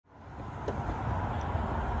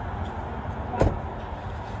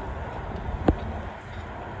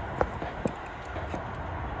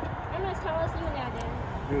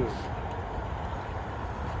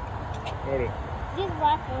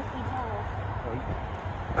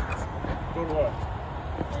So do I.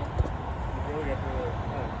 You really got to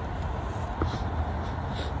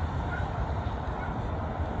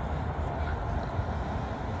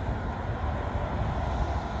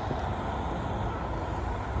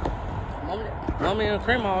Mommy and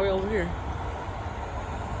cream all the way over here.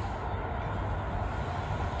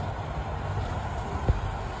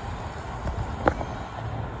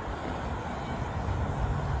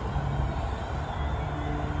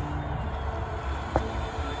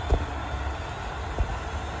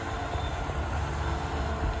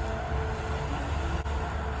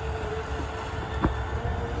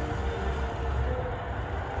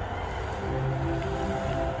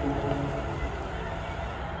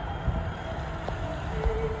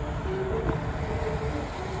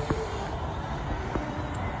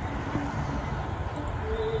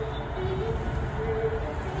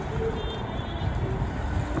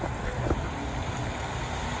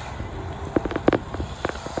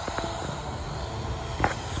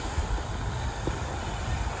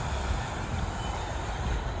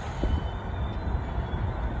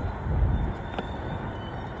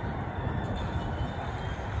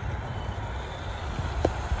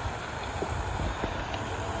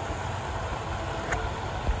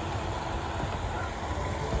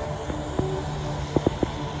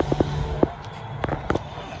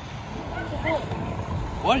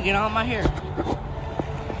 Water get on my hair.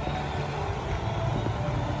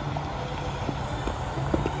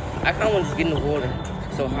 I kind of want to get in the water.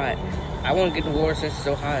 It's so hot. I want to get in the water since it's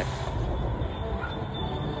so hot.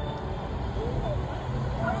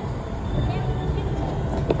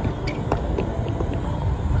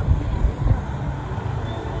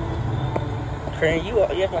 Karen, you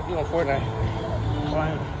act like you on Fortnite.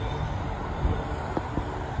 Fine.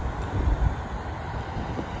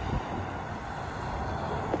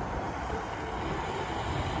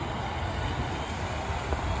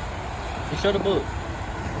 Show the book.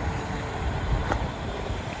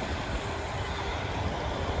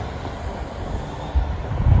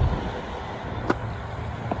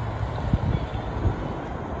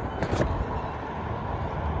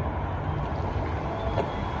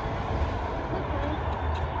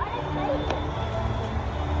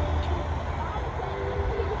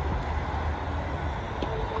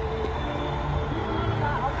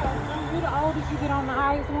 You the oldest, you get on the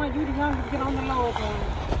highest one. You the youngest, get on the lowest one.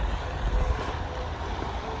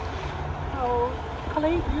 So,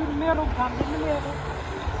 Cleve, you the middle, come in the middle.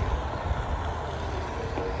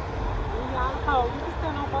 We all cold. You can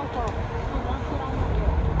stand on both of them. You want to sit on the middle.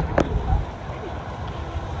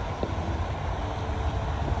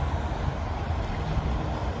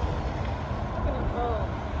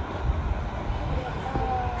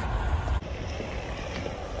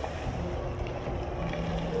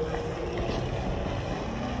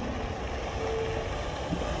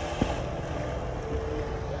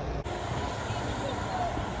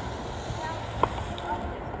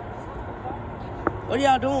 What are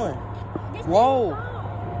y'all doing? Whoa.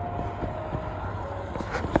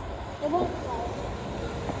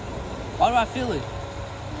 Why do I feel it?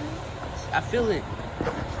 I feel it.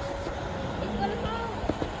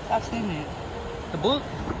 Stop saying it. The book?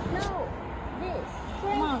 No, this.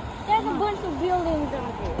 There's a bunch of buildings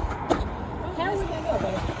on this. How we gonna go,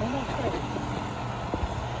 baby?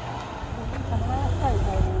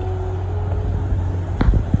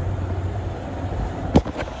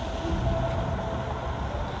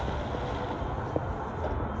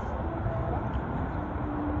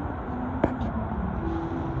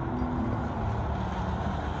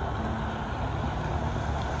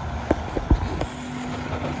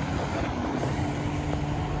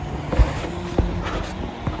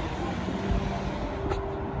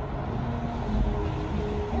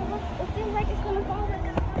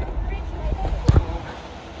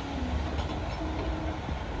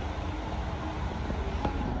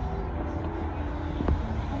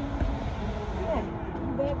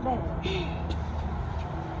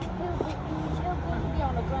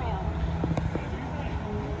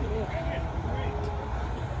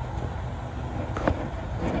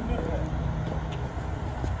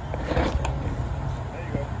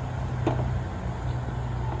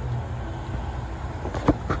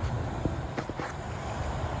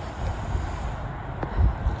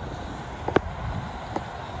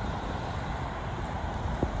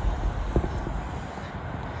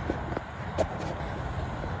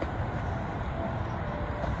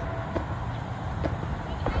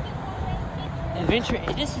 Adventure,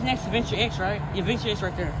 this is next to Adventure X, right? Adventure X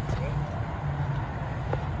right there.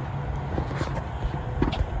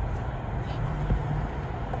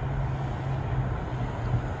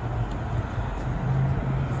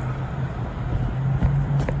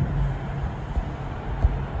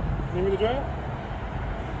 drive?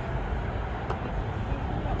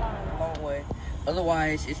 Long way.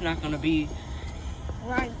 Otherwise, it's not gonna be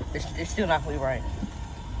Right. It's still not gonna be right.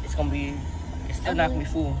 It's still not gonna be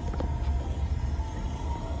full.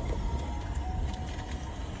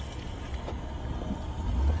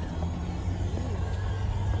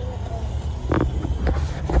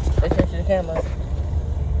 Let's turn to the camera.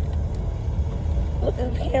 Look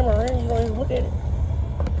at the camera, man. You gonna even look at it.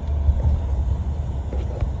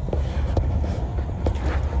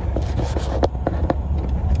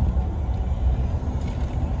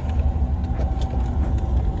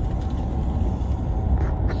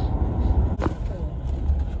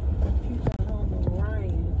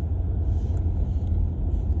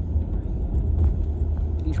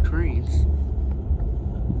 These cranes.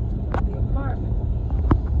 The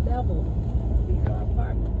apartment level. These are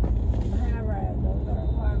apartments. The high rise, those are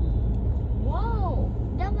apartments. Whoa.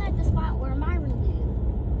 That's like the spot where Myron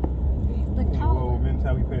lived. But Whoa, taller. many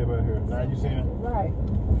times we pay about here. Now you seen it? Right.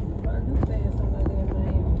 But I do stay in some of them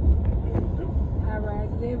names. High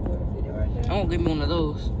rises everywhere. See it right I there? won't give me one of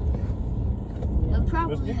those. But Let's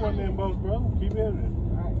probably get one of them boats, bro. Keep it.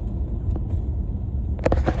 Right.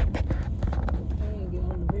 And get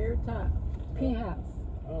on the very top. Penthouse.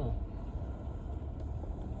 Oh.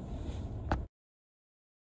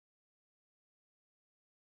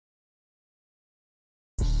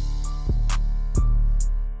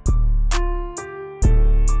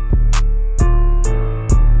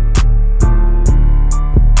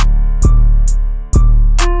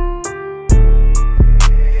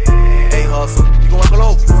 Hey, hustle. You going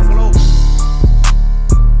below? You going below?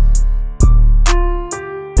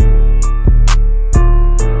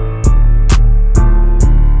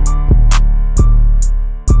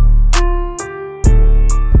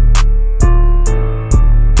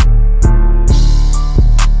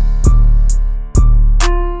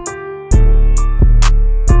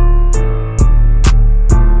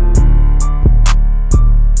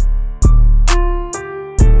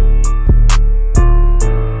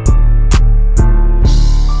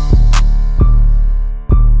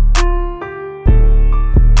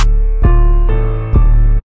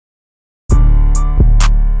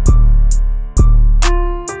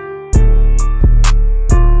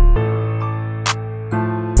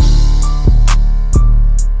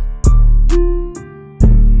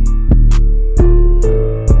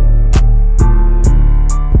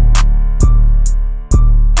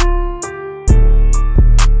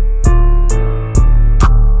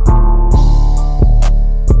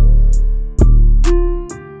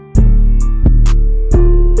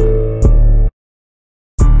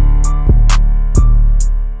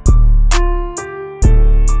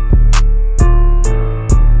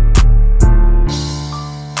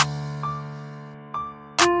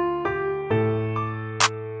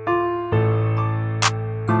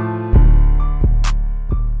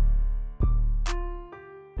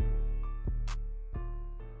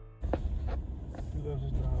 Who loves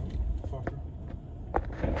this dog? Fucker.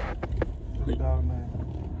 What's the dog name?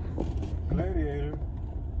 Gladiator.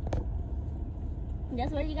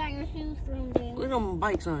 that's where you got your shoes from, then. Look at them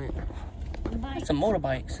bikes on it. Bike. Some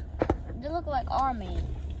motorbikes. They look like Army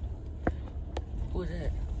Who is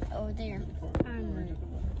that? over there. Army.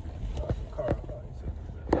 Car.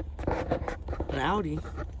 An Audi.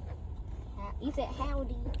 You said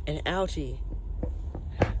howdy. An Audi.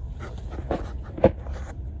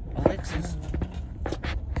 Alexis.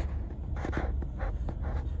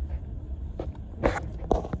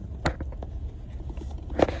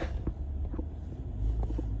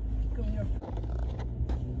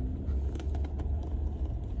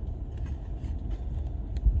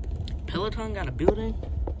 Peloton got a building?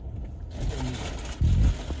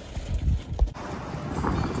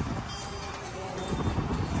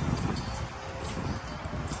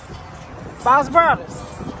 Boss Brothers.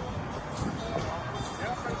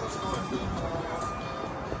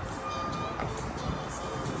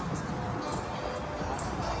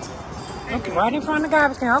 Okay, right in front of the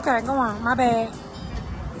garbage can. Okay, go on. My bad.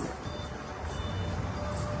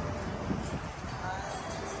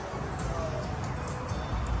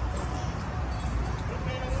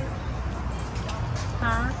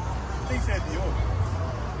 Huh? He said Dior.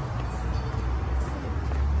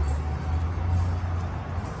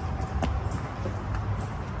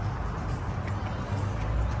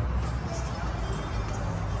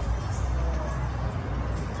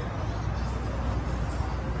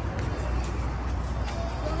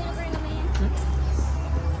 You want me to bring them in?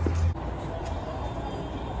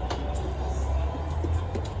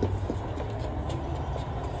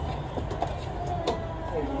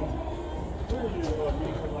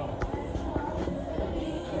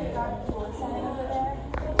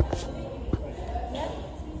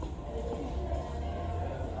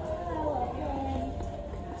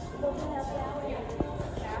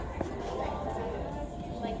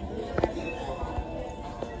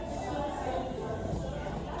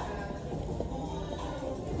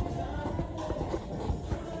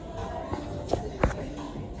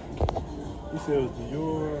 says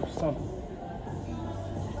Dior something.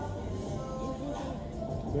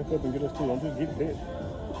 Back up and get us too. Don't just get that.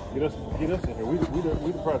 Get us in here. We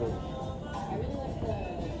the product.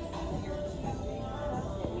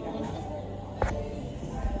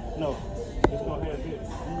 No, it's gonna have this.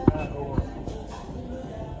 D-I-O-R.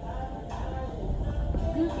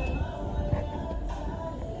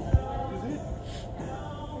 Is it?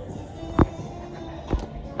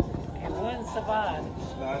 It wouldn't survive.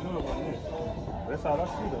 Nah, I know it wasn't it. That's all I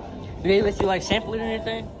see though. Do they let you like sample it or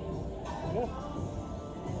anything? Yeah.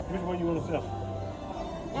 Which one you want to sell?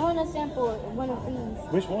 I want to sample one of these.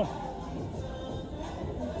 Which one?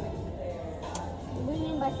 What do you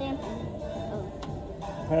mean by sample?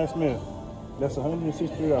 How it smell? That's $163. It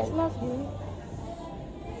smells good.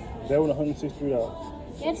 That one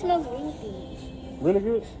 $163. It smells really good. Really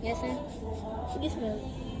good? Yes, sir. You smell it.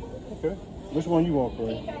 Okay. Which one you want,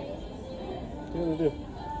 Corey? Can you try it? Tell me this.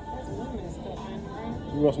 That's women's stuff, man.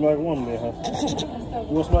 You want to smell like a woman then, huh? You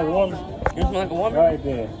want to smell like a woman? You smell like a woman? All right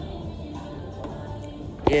then.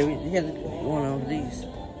 Yeah, we have one of these.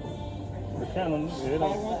 The kind of, yeah, I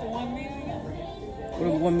want the 1 million. What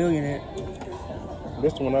are 1 million at?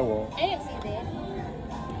 that's the one I want. I didn't see that.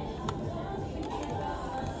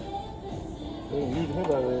 You need to hear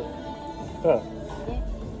about that. Huh?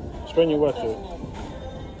 Straighten your watch up.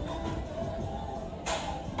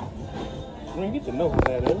 I mean, get the nose out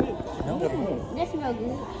of it. No. That smells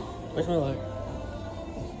good. What smell like?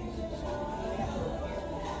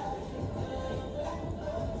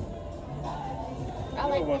 I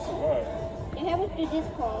like want this to one. survive. And how much did this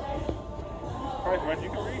cost? Price right, you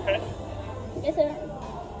can read that. Yes, sir.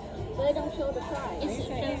 But it don't show the price. They It's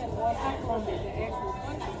say it's what I call it, the actual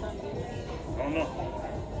price or something. I don't know.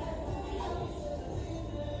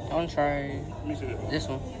 I want to try Let me see this one. this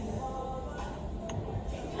one.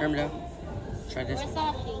 Hear me though. Try this one.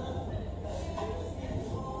 Versace.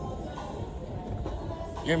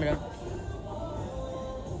 Hear me though.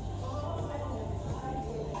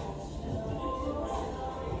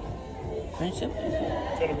 Can you sip this?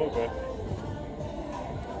 Turn the book back.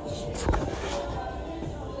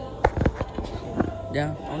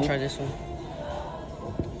 Yeah, I want to try this one.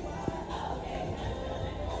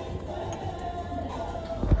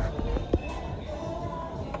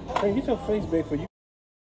 Hey, get your face back for you.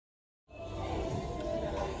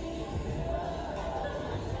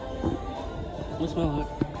 What smell like?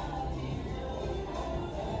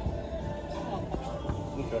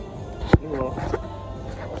 Okay. You're wrong.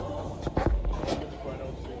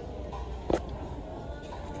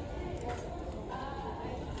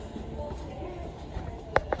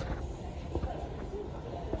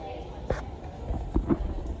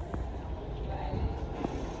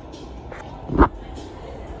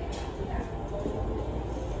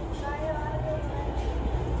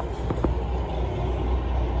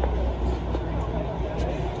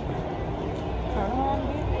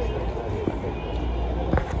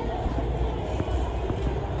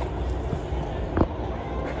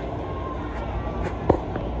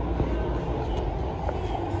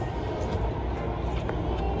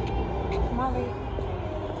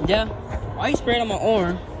 Yeah. Why you spraying on my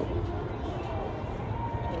arm?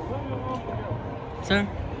 Sir?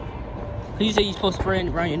 You say you're supposed to spray it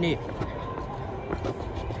around your neck.